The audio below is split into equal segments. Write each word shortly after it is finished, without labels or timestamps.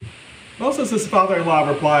Moses' father-in-law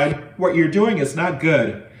replied, "What you're doing is not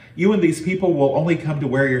good. You and these people will only come to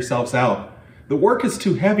wear yourselves out. The work is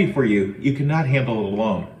too heavy for you. You cannot handle it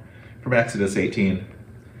alone." From Exodus 18.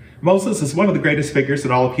 Moses is one of the greatest figures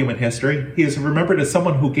in all of human history. He is remembered as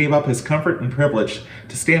someone who gave up his comfort and privilege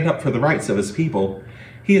to stand up for the rights of his people.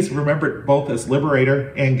 He is remembered both as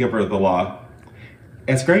liberator and giver of the law.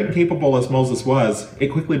 As great and capable as Moses was,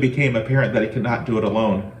 it quickly became apparent that he could not do it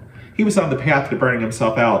alone. He was on the path to burning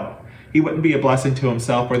himself out. He wouldn't be a blessing to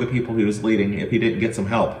himself or the people he was leading if he didn't get some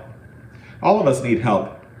help. All of us need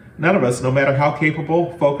help. None of us, no matter how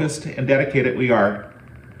capable, focused, and dedicated we are,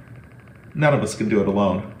 none of us can do it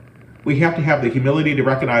alone. We have to have the humility to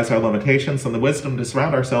recognize our limitations and the wisdom to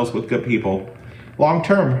surround ourselves with good people. Long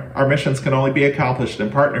term, our missions can only be accomplished in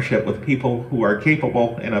partnership with people who are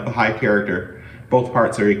capable and of a high character. Both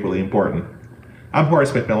parts are equally important. I'm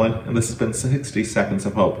Horace McMillan, and this has been 60 Seconds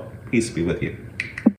of Hope. Peace be with you.